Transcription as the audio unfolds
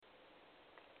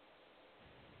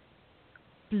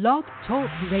Blog Talk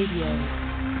Radio.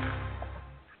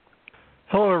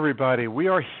 Hello, everybody. We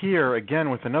are here again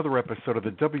with another episode of the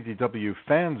WDW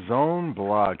Fan Zone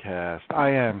BlogCast.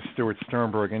 I am Stuart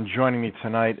Sternberg, and joining me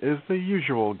tonight is the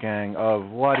usual gang of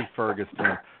Lottie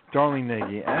Ferguson, Darlene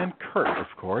Nagi, and Kurt, of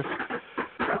course.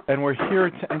 And we're here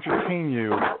to entertain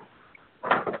you.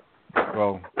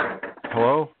 Well,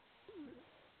 hello?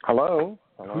 Hello?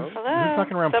 Hello. Who's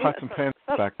knocking around pots and pans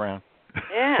in the background?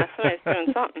 Yeah, somebody's doing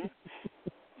something.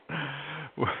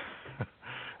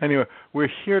 Anyway, we're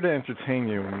here to entertain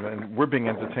you, and we're being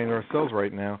entertained ourselves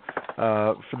right now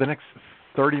for the next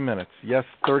 30 minutes. Yes,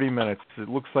 30 minutes. It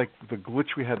looks like the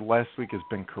glitch we had last week has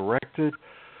been corrected,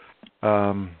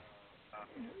 and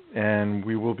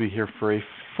we will be here for a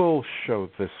full show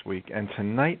this week. And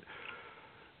tonight,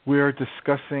 we are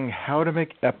discussing how to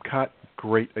make Epcot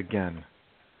great again.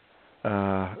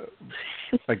 I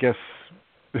guess...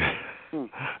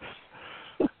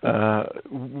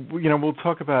 we'll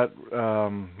talk about,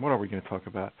 what are we going to talk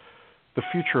about? The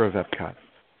future of Epcot.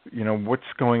 What's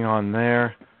going on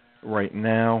there right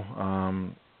now,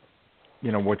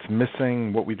 what's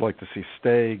missing, what we'd like to see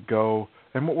stay, go,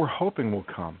 and what we're hoping will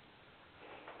come.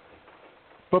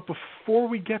 But before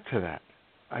we get to that,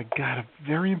 I got a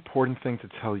very important thing to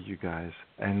tell you guys,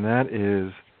 and that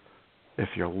is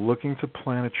if you're looking to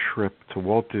plan a trip to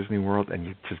Walt Disney World and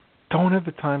you just don't have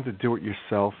the time to do it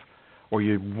yourself, or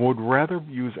you would rather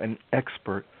use an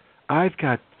expert, I've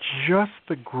got just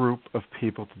the group of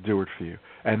people to do it for you,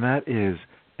 and that is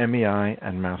MEI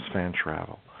and Mouse Fan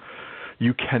Travel.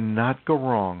 You cannot go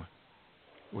wrong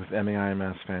with MEI and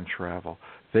Mouse Fan Travel.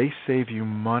 They save you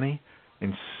money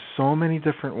in so many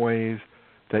different ways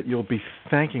that you'll be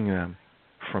thanking them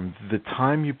from the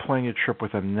time you plan your trip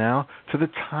with them now to the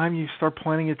time you start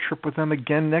planning a trip with them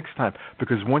again next time.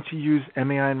 Because once you use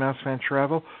MEI and Mouse Fan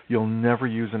Travel, you'll never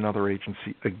use another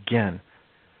agency again.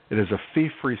 It is a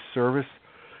fee-free service.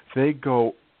 They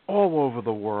go all over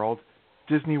the world,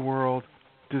 Disney World,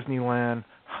 Disneyland,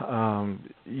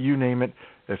 you name it.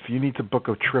 If you need to book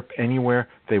a trip anywhere,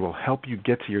 they will help you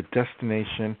get to your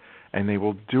destination, and they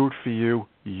will do it for you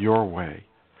your way.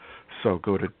 So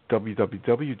go to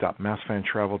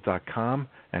www.mousefantravel.com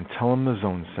and tell them the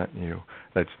Zone sent you.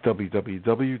 That's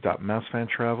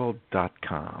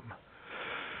www.mousefantravel.com.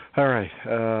 All right.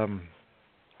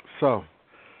 So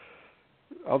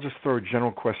I'll just throw a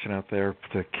general question out there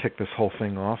to kick this whole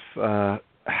thing off.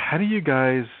 How do you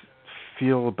guys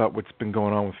feel about what's been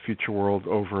going on with Future World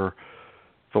over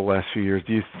the last few years?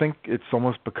 Do you think it's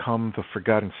almost become the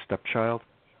forgotten stepchild?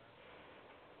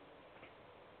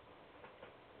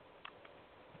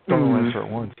 Don't answer at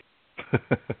once.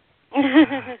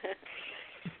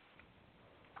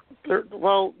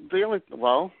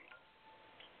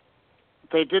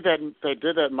 They did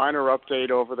that minor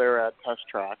update over there at Test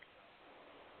Track,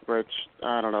 which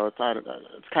I don't know. It's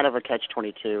kind of a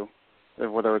catch-22,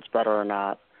 whether it's better or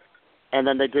not. And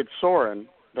then they did Soarin'.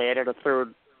 They added a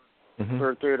third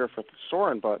theater for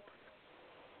Soarin', but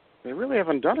they really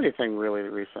haven't done anything really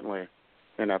recently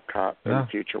in Epcot in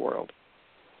Future World.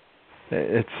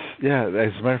 As a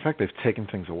matter of fact, they've taken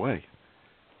things away.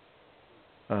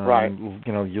 Right.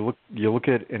 You look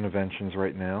at Interventions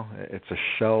right now. It's a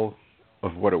shell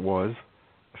of what it was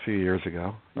a few years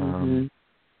ago.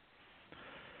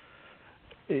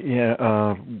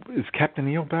 Is Captain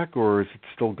EO back, or is it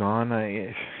still gone?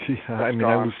 I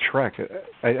lose track.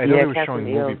 I know they were showing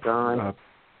movie. Gone.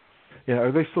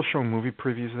 Are they still showing movie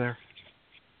previews there?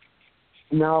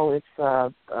 No, it's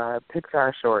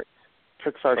Pixar shorts.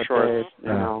 Pixar shorts.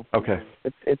 Okay.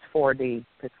 It's 4D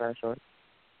Pixar shorts.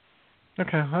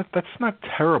 Okay, that's not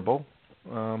terrible,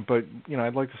 but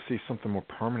I'd like to see something more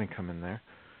permanent come in there.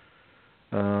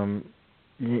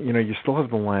 You still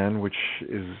have the land, which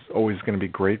is always going to be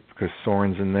great because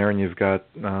Soarin's in there, and you've got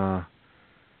I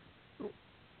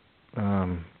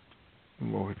can't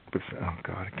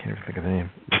even think of the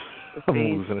name. I'm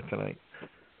losing it tonight.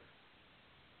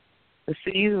 The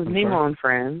Seas of Nemo and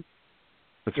Friends.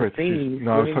 That's right.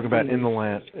 No, I was talking about In the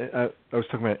Land. I was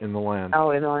talking about In the Land.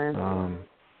 Oh, In the Land.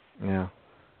 Yeah.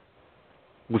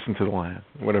 Listen to the Land,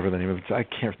 whatever the name of it is. I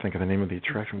can't think of the name of the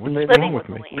attraction. What's wrong with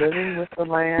me? Living with the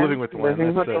Land. Living with the Land.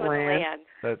 Living with the Land.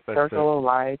 That's Circle of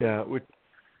Life. Yeah.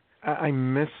 I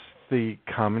miss the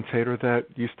commentator that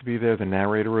used to be there, the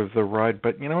narrator of the ride,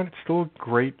 but it's still a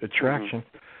great attraction.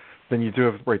 Then you do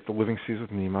have, the Living Seas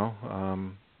with Nemo.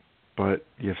 But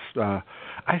yes, I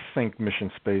think Mission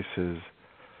Space has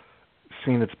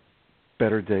seen its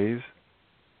better days.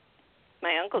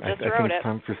 My uncle just wrote it.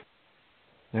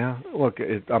 Look,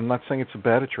 I'm not saying it's a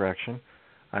bad attraction.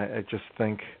 I just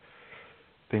think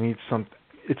they need some.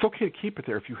 It's okay to keep it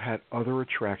there if you had other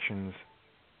attractions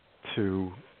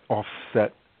to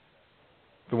offset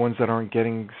the ones that aren't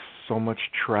getting so much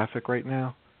traffic right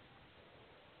now?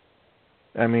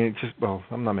 I mean,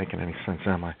 I'm not making any sense,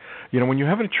 am I? When you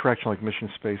have an attraction like Mission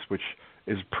Space, which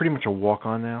is pretty much a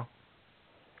walk-on now,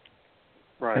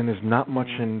 right, and there's not much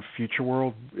in Future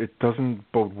World, it doesn't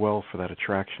bode well for that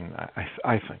attraction,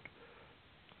 I think.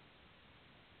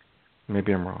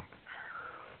 Maybe I'm wrong.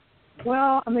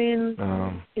 Well, I mean,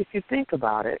 if you think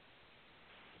about it,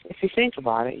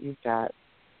 you've got,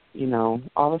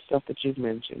 all the stuff that you've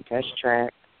mentioned, Test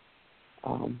Track,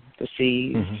 the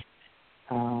Seas,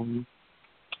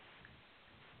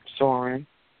 Soarin'.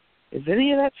 Is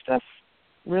any of that stuff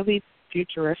really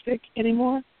futuristic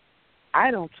anymore?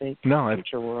 I don't think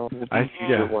Future World will be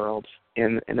Future World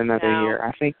in another year.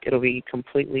 I think it'll be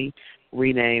completely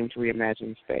renamed,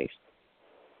 reimagined space.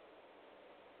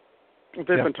 They've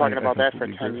been talking about that for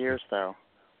 10 years, though.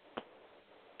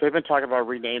 They've been talking about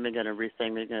renaming it and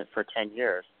retheming it for 10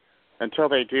 years. Until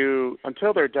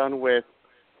they're done with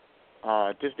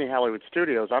Disney Hollywood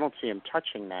Studios, I don't see them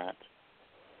touching that.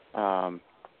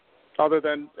 Other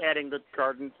than adding the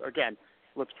Gardens, again,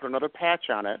 let's put another patch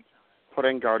on it,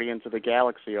 putting Guardians of the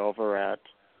Galaxy over at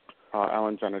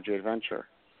Ellen's Energy Adventure.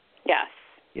 Yes.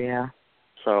 Yeah.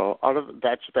 So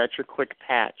that's your quick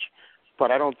patch. But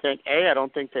I don't think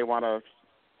they want to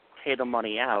pay the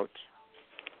money out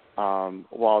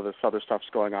while this other stuff's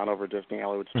going on over Disney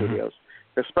Hollywood Studios,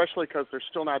 especially because they're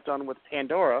still not done with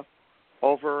Pandora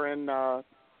over in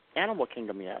Animal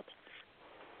Kingdom yet.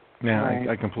 Yeah, right.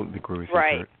 I completely agree with you.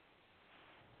 Right. Kurt.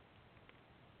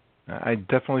 I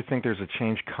definitely think there's a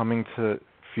change coming to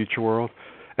Future World,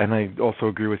 and I also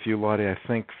agree with you, Lottie. I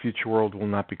think Future World will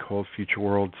not be called Future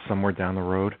World somewhere down the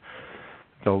road.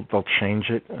 They'll change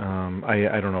it.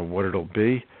 I don't know what it'll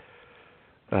be,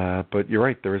 but you're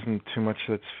right. There isn't too much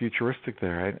that's futuristic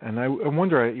there. And I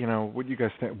wonder, what you guys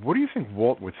think. What do you think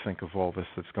Walt would think of all this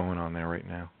that's going on there right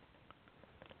now?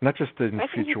 Not just in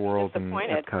Future World and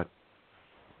Epcot.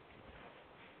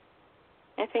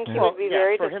 I think he would be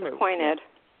very disappointed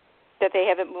that they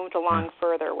haven't moved along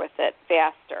further with it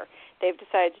faster. They've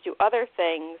decided to do other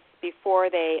things before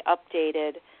they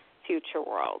updated Future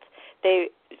World. They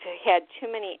had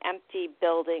too many empty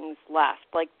buildings left,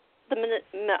 like the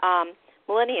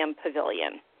Millennium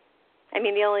Pavilion. I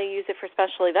mean, they only use it for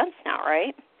special events now,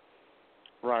 right?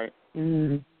 Right.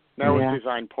 Mm. That was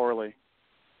designed poorly.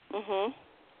 Mhm.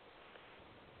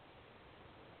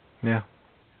 Yeah.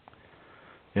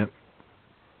 Yep.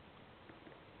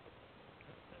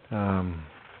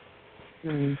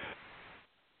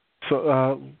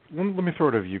 So let me throw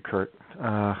it over you, Kurt.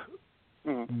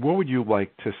 What would you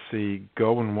like to see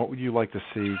go, and what would you like to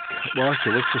see? Well,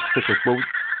 actually, let's just stick with.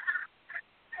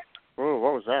 Oh,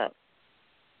 what was that?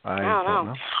 I don't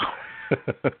know.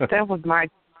 That was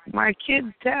my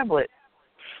kid's tablet.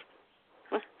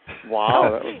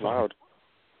 Wow, that was loud.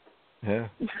 Yeah.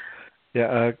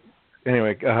 Yeah.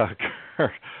 Anyway,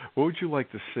 Kurt, what would you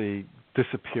like to see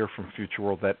disappear from Future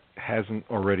World that hasn't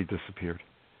already disappeared?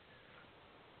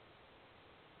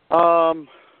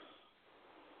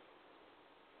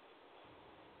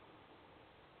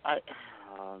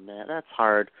 Man, that's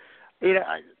hard.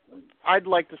 I'd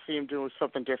like to see him do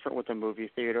something different with the movie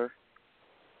theater.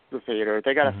 The theater,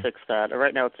 they got to fix that.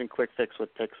 Right now, it's in quick fix with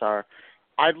Pixar.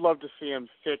 I'd love to see him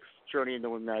fix Journey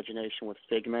into Imagination with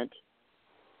Figment.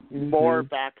 More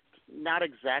back, not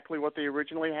exactly what they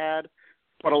originally had,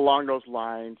 but along those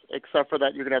lines. Except for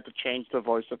that, you're going to have to change the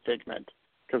voice of Figment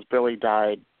because Billy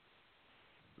died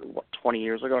 20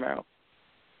 years ago now.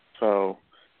 So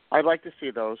I'd like to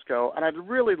see those go, and I'd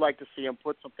really like to see him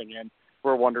put something in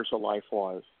where Wonders of Life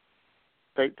was.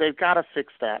 They've got to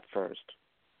fix that first.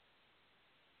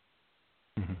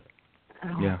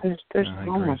 Yeah, there's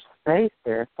so much space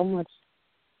there, so much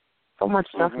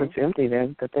stuff that's empty there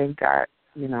that they've got.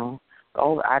 The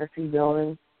old Odyssey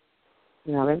building.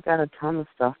 They've got a ton of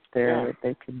stuff there that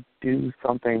they could do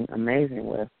something amazing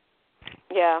with.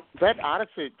 Yeah. That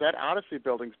Odyssey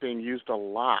building's being used a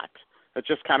lot. It's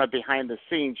just kind of behind the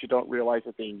scenes. You don't realize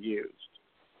it being used.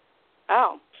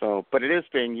 Oh. So, but it is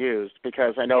being used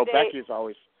because I know Becky's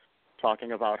always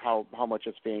talking about how much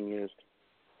it's being used.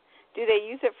 Do they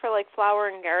use it for like Flower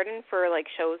and Garden for like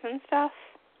shows and stuff?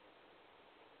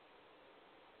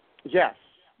 Yes,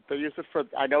 they use it for.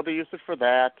 I know they use it for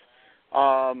that.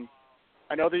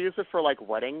 I know they use it for like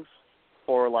weddings,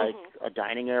 for like a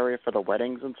dining area for the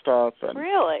weddings and stuff. And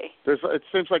really? It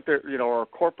seems like or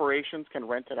corporations can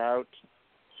rent it out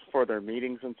for their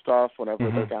meetings and stuff whenever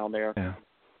they're down there. Yeah.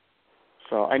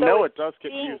 So I know it does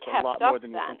get used a lot more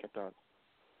than you think it does.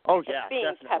 Oh yeah, it's being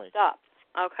definitely kept up.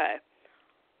 Okay.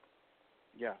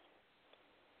 Yeah.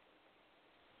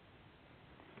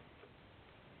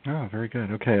 Oh, very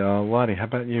good. Okay, Lottie, how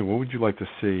about you? What would you like to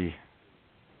see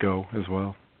go as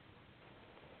well?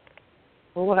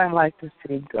 What would I like to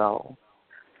see go?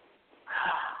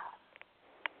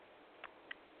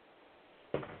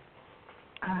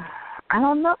 I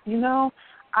don't know. You know,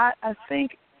 I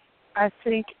think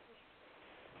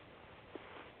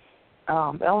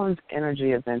Ellen's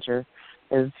Energy Adventure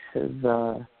has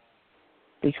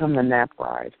become the nap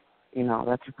ride. You know,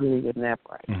 that's a really good nap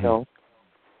ride. Mm-hmm. So,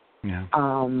 yeah.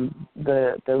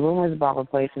 The rumors about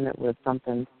replacing it with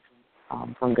something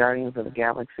from Guardians of the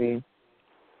Galaxy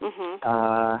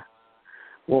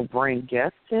will bring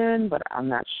guests in, but I'm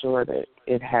not sure that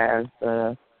it has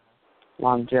the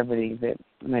longevity that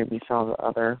maybe some of the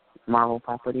other Marvel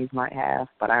properties might have.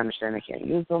 But I understand they can't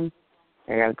use them.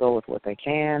 They got to go with what they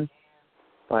can.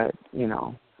 But, you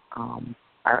know,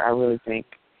 I really think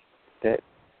that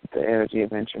the Energy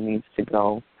Adventure needs to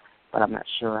go, but I'm not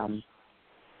sure I'm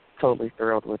totally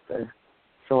thrilled with the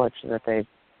selection that they've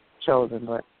chosen.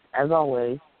 But as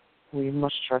always, we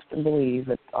must trust and believe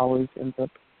it always ends up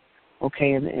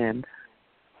okay in the end.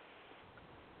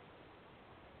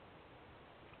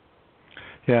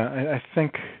 Yeah, I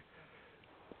think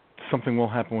something will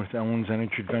happen with Ellen's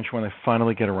Energy Adventure when they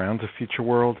finally get around to Future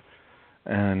World,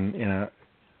 and you know,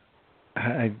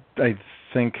 I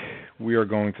think we are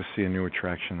going to see a new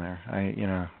attraction there.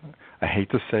 I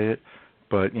hate to say it,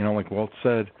 but you know, like Walt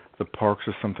said, the parks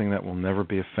are something that will never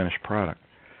be a finished product.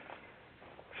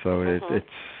 So it's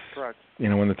correct. You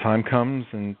know, when the time comes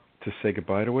and to say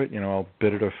goodbye to it, you know, I'll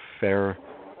bid it a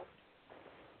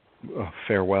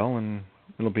farewell, and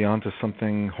it'll be on to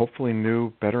something hopefully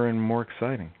new, better, and more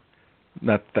exciting.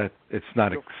 Not that it's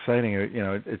not exciting, you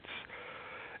know. It's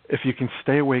if you can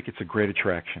stay awake, it's a great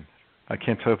attraction. I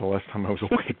can't tell you the last time I was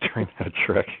awake during that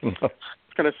attraction. I was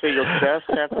going to say, you'll just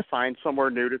have to find somewhere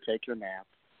new to take your nap.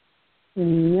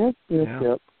 Yep.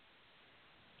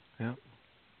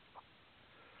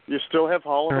 You still have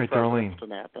Hall of the Presidents to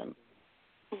nap in.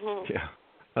 Mm-hmm. Yeah.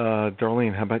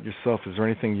 Darlene, how about yourself? Is there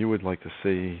anything you would like to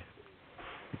see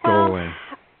go away?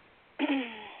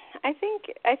 I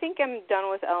think I'm done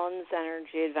with Ellen's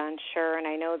Energy Adventure, and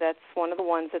I know that's one of the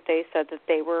ones that they said that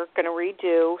they were going to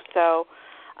redo. So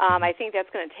I think that's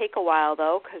going to take a while,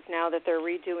 though, because now that they're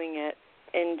redoing it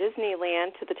in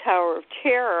Disneyland to the Tower of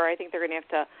Terror, I think they're going to have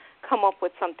to come up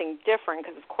with something different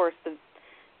because, of course,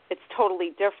 it's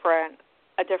totally different,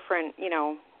 a different, you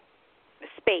know,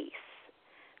 space.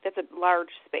 That's a large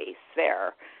space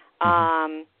there.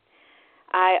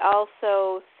 I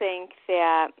also think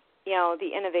that, you know,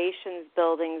 the innovations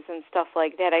buildings and stuff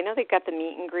like that, I know they've got the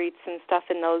meet and greets and stuff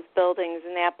in those buildings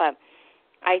and that, but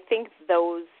I think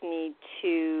those need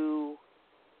to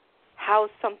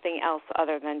house something else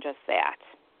other than just that.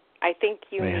 I think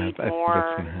you need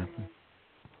more. That's going to happen.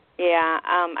 Yeah,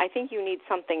 I think you need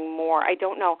something more. I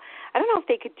don't know if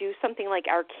they could do something like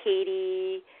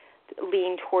arcadey,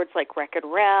 lean towards like Wreck-It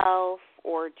Ralph,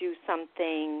 or do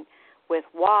something with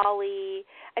WALL-E.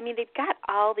 I mean, they've got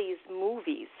all these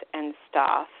movies and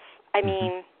stuff. I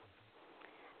mean,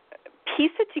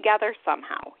 piece it together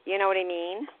somehow. You know what I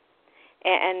mean?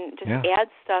 And just add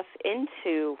stuff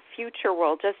into Future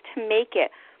World just to make it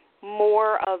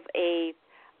more of a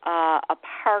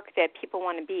park that people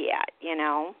want to be at, you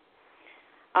know.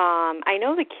 I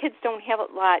know the kids don't have a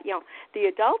lot, you know, the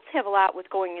adults have a lot with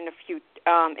going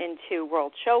into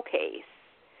World Showcase.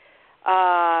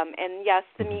 And yes,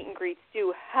 the meet and greets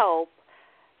do help.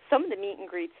 Some of the meet and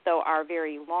greets, though, are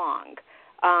very long.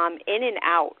 In and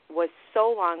Out was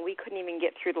so long we couldn't even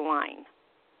get through the line.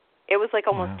 It was like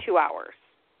almost 2 hours.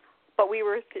 But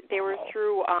they were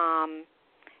through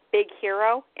Big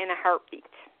Hero in a heartbeat.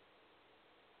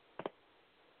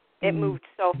 It moved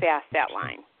so fast, that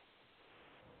line.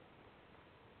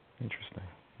 Interesting.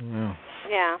 Yeah.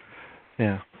 Yeah.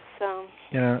 Yeah. So.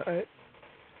 Yeah.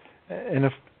 And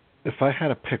if I had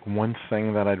to pick one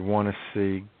thing that I'd want to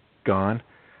see gone,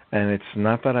 and it's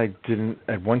not that I didn't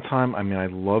at one time. I mean, I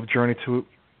love Journey to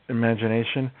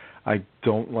Imagination. I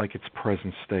don't like its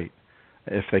present state.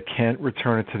 If they can't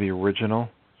return it to the original,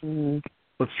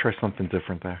 let's try something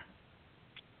different there.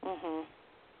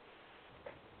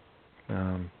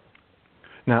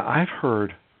 Now, I've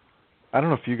heard, I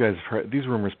don't know if you guys have heard, these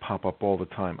rumors pop up all the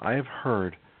time. I have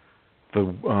heard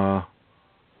the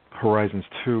Horizons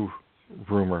 2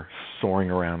 rumor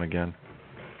soaring around again.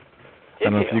 I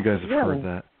don't know if you guys have heard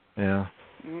that. Yeah.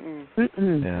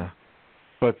 Yeah.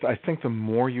 But I think the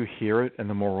more you hear it and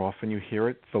the more often you hear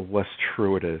it, the less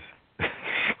true it is.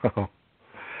 So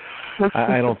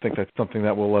I don't think that's something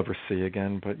that we'll ever see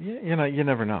again, but you know, you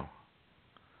never know.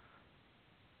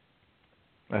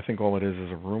 I think all it is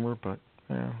a rumor, but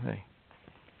yeah, hey.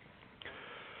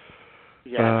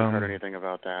 Yeah, I haven't heard anything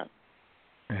about that.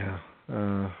 Yeah.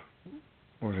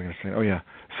 What was I going to say? Oh, yeah.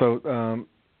 So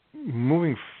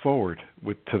moving forward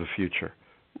to the future,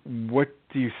 what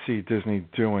do you see Disney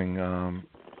doing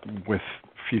with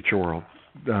Future World?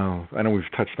 I know we've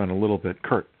touched on it a little bit.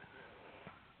 Kurt?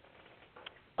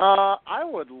 I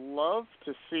would love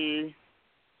to see...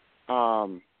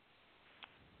 I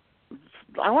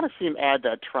want to see him add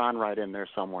that Tron ride in there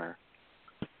somewhere,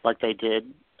 like they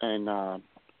did in...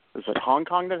 is it Hong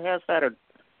Kong that has that,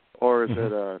 or is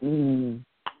it...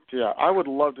 Yeah, I would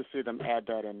love to see them add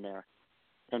that in there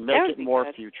and make it more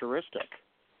futuristic,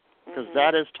 because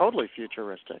that is totally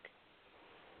futuristic.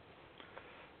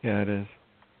 Yeah, it is.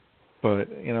 But,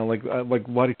 like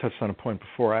Lottie touched on a point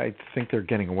before, I think they're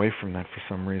getting away from that for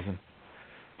some reason.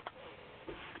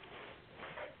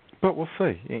 But we'll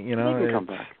see. We can come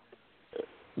back.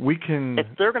 We can if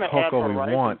they're going to add all we want.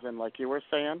 Horizons in, like you were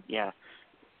saying,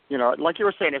 like you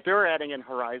were saying, if they're adding in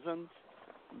Horizons,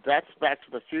 that's back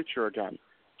to the future again.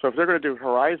 So if they're going to do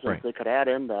Horizons, they could add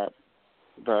in that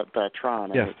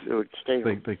Tron. Yes, it would stay.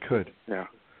 They could. Yeah.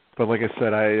 But like I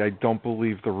said, I don't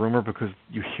believe the rumor, because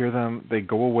you hear them, they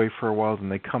go away for a while, then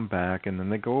they come back, and then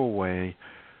they go away.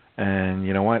 And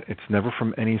you know what? It's never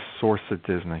from any source at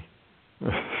Disney.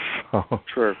 So.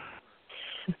 True.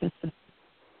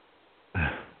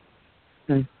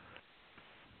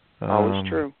 Always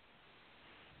true.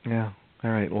 Yeah.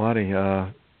 All right, Lottie,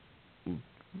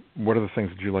 what are the things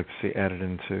that you'd like to see added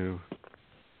into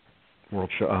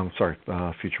Future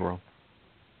World?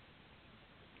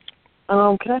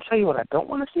 Can I tell you what I don't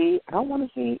want to see? I don't want to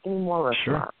see any more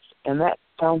restaurants. Sure. And that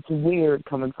sounds weird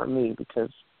coming from me, because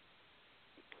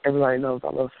everybody knows I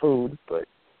love food, but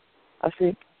I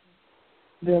think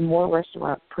there are more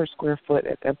restaurants per square foot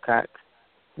at Epcot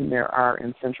than there are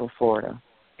in Central Florida.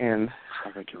 And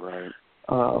I think you're right.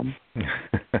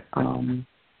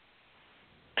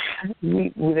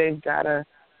 They've got to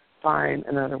find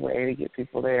another way to get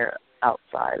people there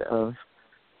outside of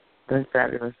the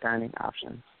fabulous dining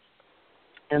options.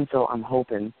 And so I'm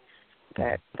hoping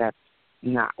that that's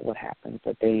not what happens,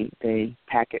 that they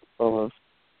pack it full of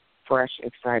fresh,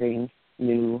 exciting,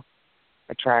 new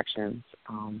attractions,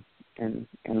 and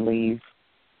leave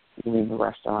the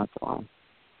restaurants alone.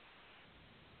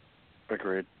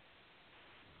 Agreed.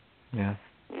 Yeah.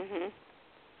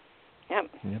 Yep.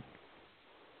 Yep.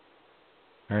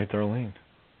 All right, Darlene.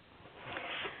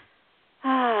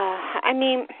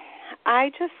 I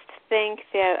just think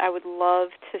that I would love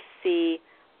to see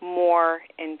more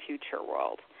in Future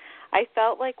World. I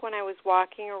felt like when I was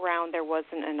walking around, there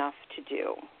wasn't enough to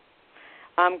do.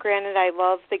 Granted, I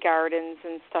love the gardens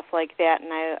and stuff like that,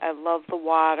 and I love the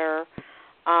water.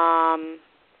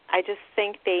 I just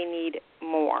think they need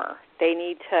more. They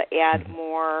need to add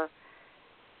more.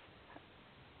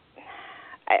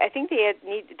 I think they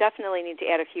definitely need to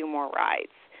add a few more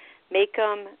rides. Make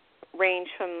them range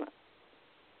from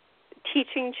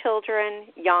teaching children,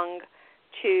 young,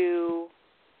 to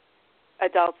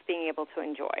adults being able to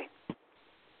enjoy.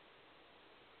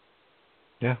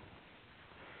 Yeah.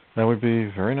 That would be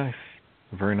very nice.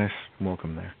 A very nice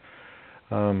welcome there.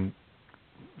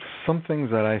 Some things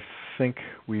that I think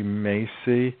we may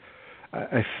see,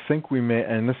 I think we may,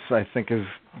 and this I think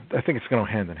it's going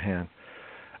hand in hand.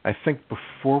 I think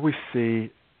before we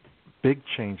see big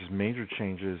changes, major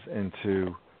changes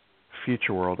into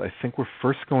Future World, I think we're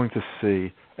first going to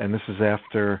see, and this is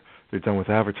after they're done with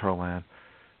Avatar Land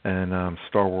and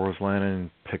Star Wars Land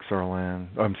and Pixar Land,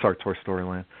 Toy Story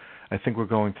Land, I think we're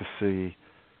going to see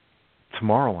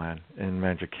Tomorrowland in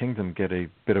Magic Kingdom get a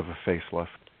bit of a facelift.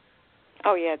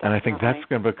 Oh, yeah, definitely. And I think that's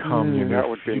going to become your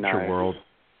new Future World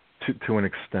to an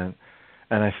extent.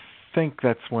 And I think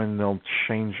that's when they'll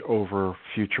change over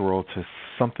Future World to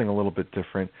something a little bit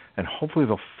different, and hopefully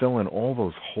they'll fill in all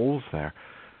those holes there.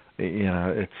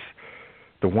 It's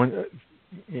the one.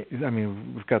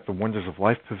 We've got the Wonders of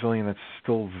Life Pavilion that's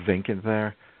still vacant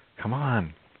there. Come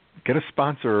on, get a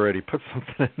sponsor already. Put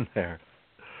something in there.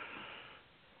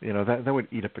 That would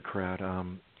eat up the crowd.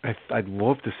 I'd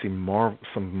love to see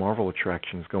some Marvel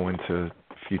attractions go into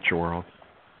Future World.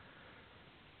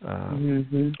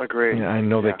 Agreed. I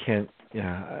know they can't.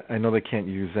 Yeah, I know they can't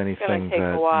use anything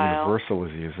that Universal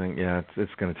is using. Yeah,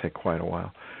 it's going to take quite a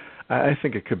while. I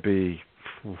think it could be,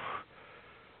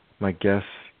 my guess,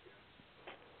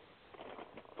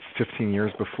 15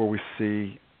 years before we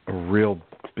see a real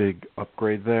big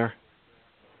upgrade there.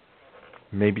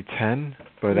 Maybe 10,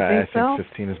 but I think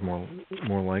 15 is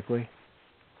more likely.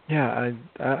 Yeah,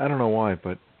 I don't know why,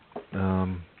 but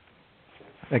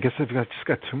I guess they've just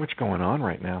got too much going on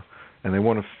right now, and they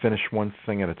want to finish one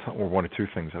thing at a time, or one or two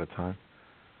things at a time.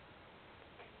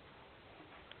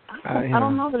 I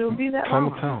don't know that it would be that time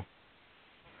long. Will tell.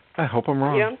 I hope I'm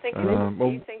wrong. You don't think? Do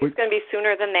you think it's going to be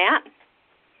sooner than that?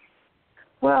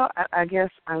 Well, I guess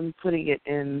I'm putting it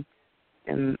in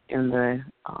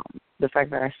the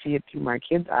fact that I see it through my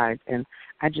kids' eyes, and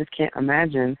I just can't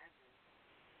imagine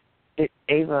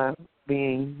Ava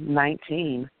being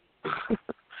 19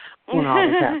 when all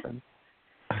this happened.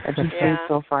 It just seems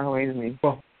so far away to me.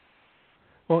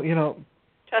 Well, you know.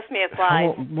 Trust me, it's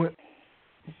live.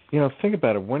 You know, think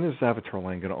about it. When is Avatar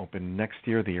Land going to open? Next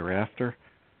year, the year after?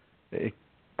 I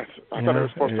thought it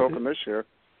was supposed to open this year.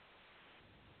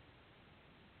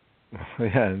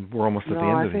 Yeah, and we're almost at the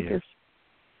end of the year.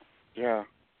 Yeah.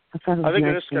 I think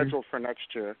it is scheduled for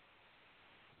next year.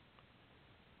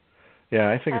 Yeah,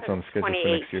 I think it's on schedule for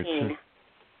next year too.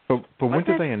 But when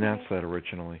did they announce that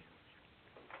originally?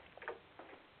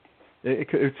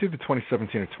 It's either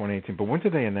 2017 or 2018. But when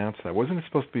did they announce that? Wasn't it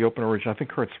supposed to be open originally? I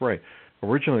think Kurt's right.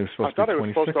 Originally, it was supposed to be 2016. I thought it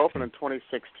was supposed to open in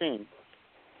 2016.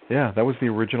 Yeah, that was the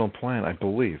original plan, I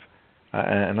believe.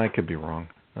 And I could be wrong.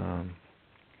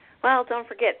 Well, don't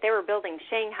forget, they were building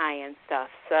Shanghai and stuff,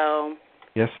 so...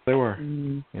 Yes, they were.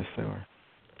 Yes, they were.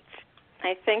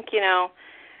 I think, you know,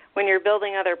 when you're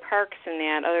building other parks and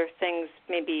that, other things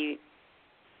maybe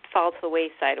fall to the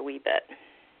wayside a wee bit.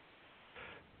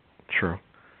 True.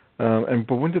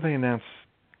 But when did they announce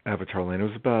Avatar Land? It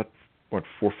was about, 4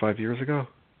 or 5 years ago?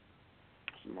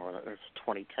 It was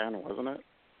 2010, wasn't it?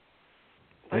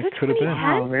 It could have been.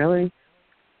 Oh, really?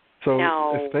 So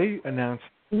no. If they announced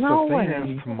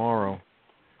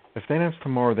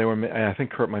tomorrow, they were. I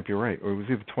think Kurt might be right. Or it was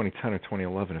either 2010 or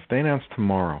 2011. If they announced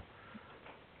tomorrow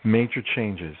major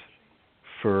changes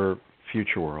for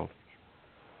Future World,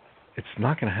 it's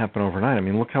not going to happen overnight. I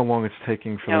mean, look how long it's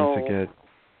taking for them to get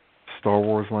Star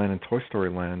Wars Land and Toy Story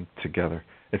Land together.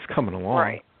 It's coming along.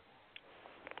 Right.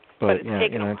 But it's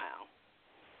taken a while.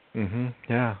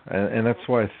 Yeah, and that's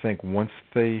why I think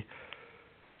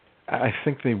I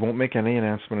think they won't make any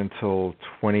announcement until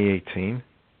 2018,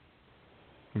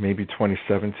 maybe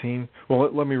 2017. Well,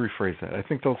 let me rephrase that. I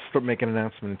think they'll start making an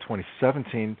announcement in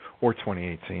 2017 or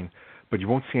 2018, but you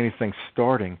won't see anything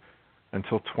starting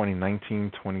until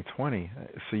 2019, 2020.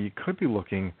 So you could be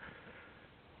looking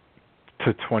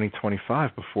to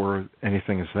 2025 before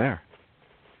anything is there.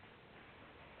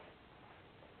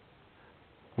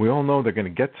 We all know they're going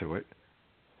to get to it.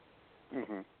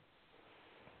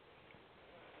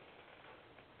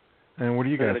 And what do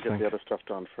you guys think? They got to get the other stuff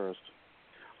done first.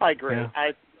 I agree. Yeah.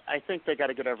 I think they got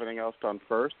to get everything else done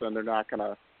first, and they're not going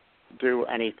to do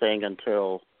anything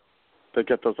until they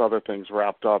get those other things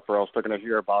wrapped up, or else they're going to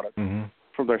hear about it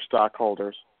from their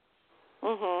stockholders.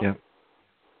 Yeah.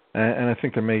 And I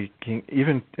think they're making,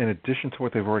 even in addition to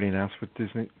what they've already announced with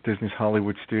Disney's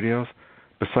Hollywood Studios,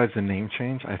 besides the name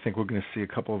change, I think we're going to see a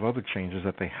couple of other changes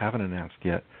that they haven't announced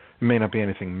yet. It may not be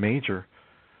anything major,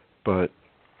 but,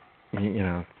 you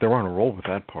know, they're on a roll with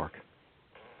that park.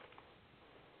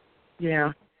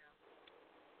 Yeah.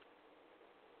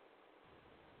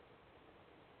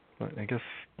 But I guess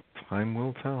time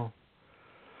will tell.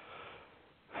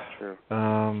 True.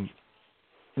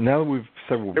 Now that we've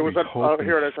said what we hope and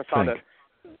here it is. I found think.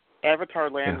 it. Avatar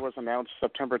Land was announced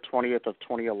September 20th of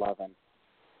 2011.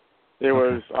 It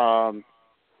was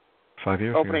 5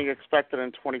 years opening ago. Expected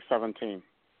in 2017.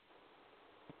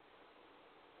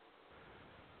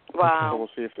 Wow. So we'll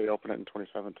see if they open it in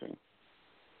 2017.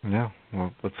 Yeah,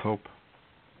 well, let's hope.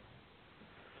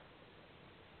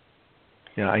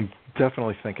 Yeah, I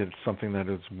definitely think it's something that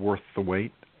is worth the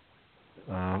wait.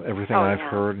 Everything I've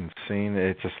heard and seen,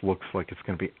 it just looks like it's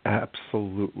going to be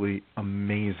absolutely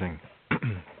amazing.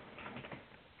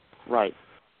 Right.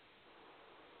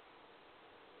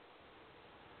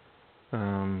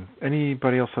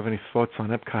 Anybody else have any thoughts on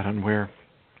Epcot on where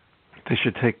they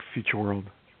should take Future World?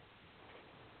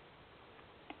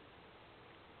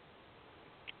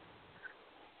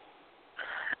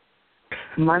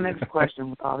 My next question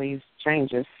with all these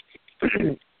changes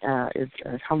is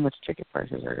how much ticket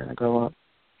prices are going to go up.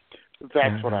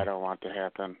 That's what I don't want to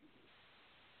happen.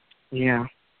 Yeah.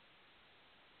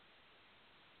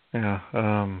 Yeah.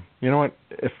 You know what?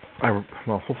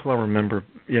 Hopefully I'll remember.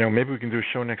 You know, maybe we can do a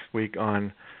show next week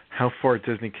on how far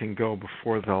Disney can go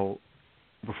before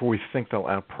we think they'll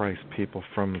outprice people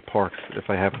from the parks if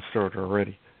they haven't started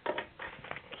already.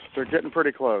 They're getting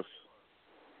pretty close.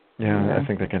 Yeah, I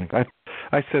think they're getting.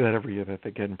 I say that every year that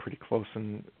they're getting pretty close,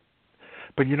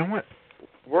 but you know what?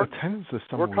 Attendance this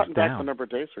summer we're cutting back the number of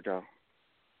days we go.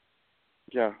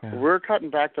 Yeah, we're cutting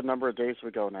back the number of days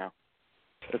we go now.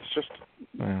 It's just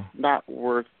not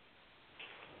worth.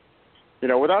 You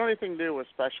know, without anything new,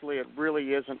 especially, it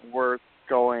really isn't worth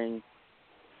going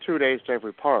 2 days to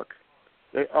every park.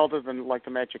 other than like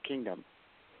the Magic Kingdom.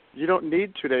 You don't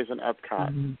need 2 days in Epcot.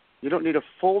 Mm-hmm. You don't need a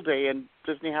full day in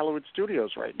Disney Hollywood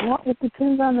Studios right now. Well, it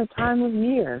depends on the time of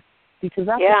year, because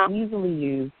I could easily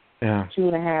use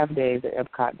 2.5 days at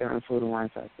Epcot during Food and Wine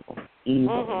Festival. Easily.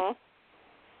 Mm-hmm.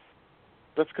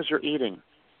 That's because you're eating.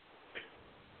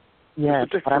 Yes,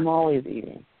 but I'm always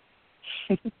eating.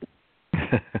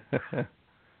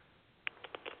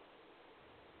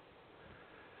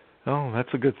 Oh, that's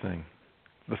a good thing.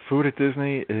 The food at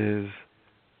Disney is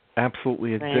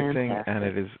absolutely addicting, and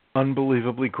it is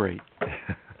unbelievably great.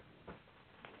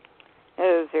 It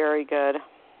is very good.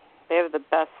 They have the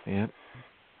best. Yep.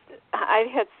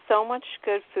 I've had so much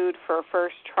good food for a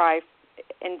first try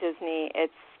in Disney.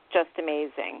 It's just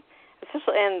amazing,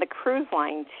 especially in the cruise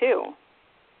line too.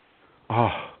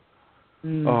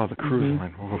 The cruise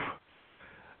line. Oof.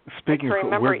 Speaking I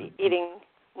remember eating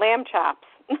lamb chops.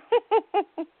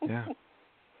 Yeah.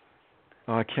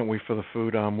 Oh, I can't wait for the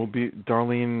food. We'll be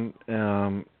Darlene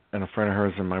and a friend of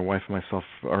hers and my wife and myself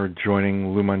are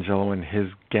joining Lou Mangello and his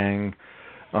gang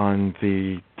on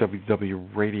the WDW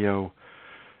Radio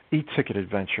e-ticket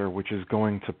adventure, which is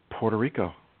going to Puerto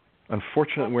Rico.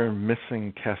 Unfortunately, we're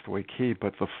missing Castaway Cay,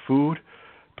 but the food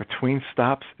between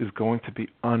stops is going to be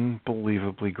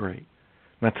unbelievably great.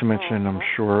 Not to mention, I'm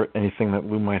sure anything that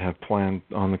Lou might have planned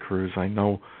on the cruise, I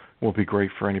know will be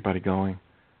great for anybody going.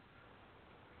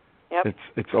 Yep.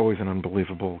 It's always an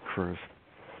unbelievable cruise.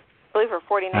 I believe we're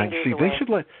 49 days away. They should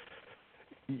let,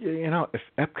 if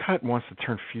Epcot wants to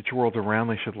turn Future World around,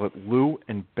 they should let Lou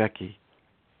and Becky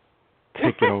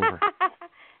take it over.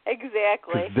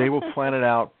 Exactly. Because they will plan it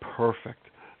out perfect.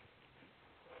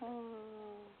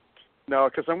 No,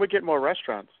 because then we get more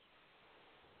restaurants.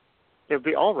 It would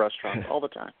be all restaurants all the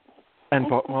time. And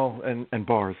and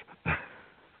bars.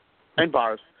 And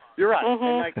bars. You're right. And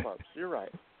nightclubs. You're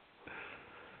right.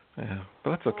 Yeah,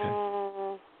 but that's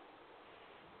okay.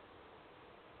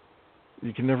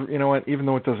 You can never, even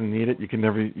though it doesn't need it, you can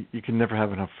never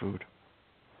have enough food.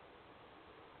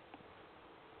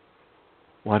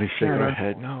 Lottie's shaking her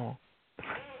head. No.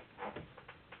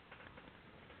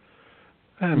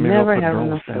 Maybe never I'll put have a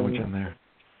normal enough sandwich food. in there.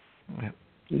 Yeah.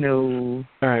 No.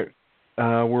 All right.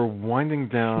 We're winding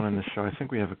down on the show. I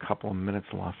think we have a couple of minutes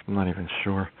left. I'm not even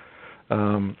sure.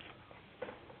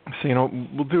 So,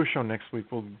 we'll do a show next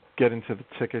week. We'll get into the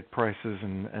ticket prices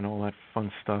and all that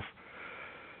fun stuff.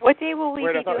 What day will we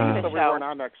be doing the show? We weren't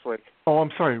on next week. Oh,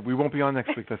 I'm sorry. We won't be on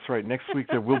next week. That's right. Next week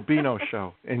there will be no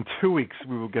show. In 2 weeks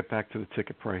we will get back to the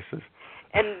ticket prices.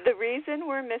 And the reason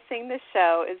we're missing the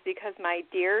show is because my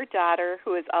dear daughter,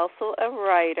 who is also a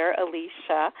writer,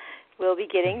 Alicia, will be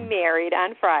getting married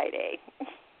on Friday.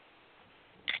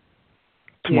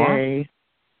 Tomorrow? Yay.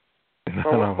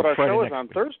 Well, but our Friday show is on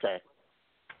Thursday.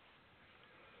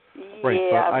 Right,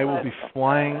 yeah, but I will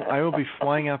be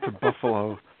flying out to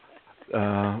Buffalo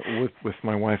with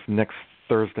my wife next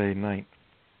Thursday night.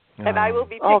 And I will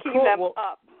be picking them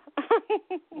up.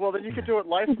 Well, then you could do it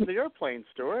live from the airplane,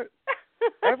 Stuart.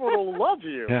 Everyone will love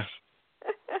you. Yeah.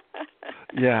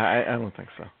 Yeah, I don't think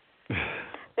so.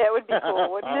 That would be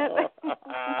cool, wouldn't it?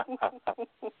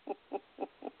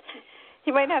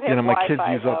 He might not have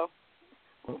Wi-Fi, though.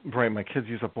 Right, my kids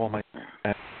use up all my...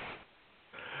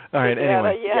 All right,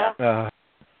 anyway. Yeah.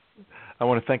 I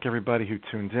want to thank everybody who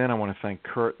tuned in. I want to thank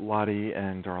Kurt, Lottie,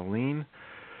 and Darlene.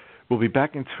 We'll be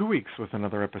back in 2 weeks with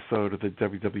another episode of the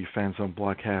WDW Fan Zone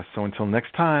BlogCast. So until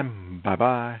next time,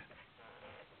 bye-bye.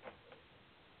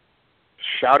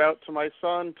 Shout out to my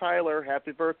son, Tyler.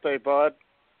 Happy birthday, bud.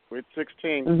 Sweet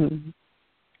 16. Mm-hmm.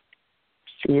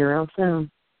 See you real soon.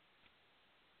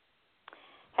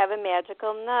 Have a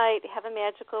magical night. Have a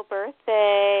magical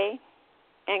birthday.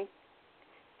 And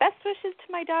best wishes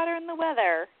to my daughter and the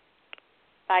weather.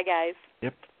 Bye, guys.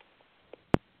 Yep.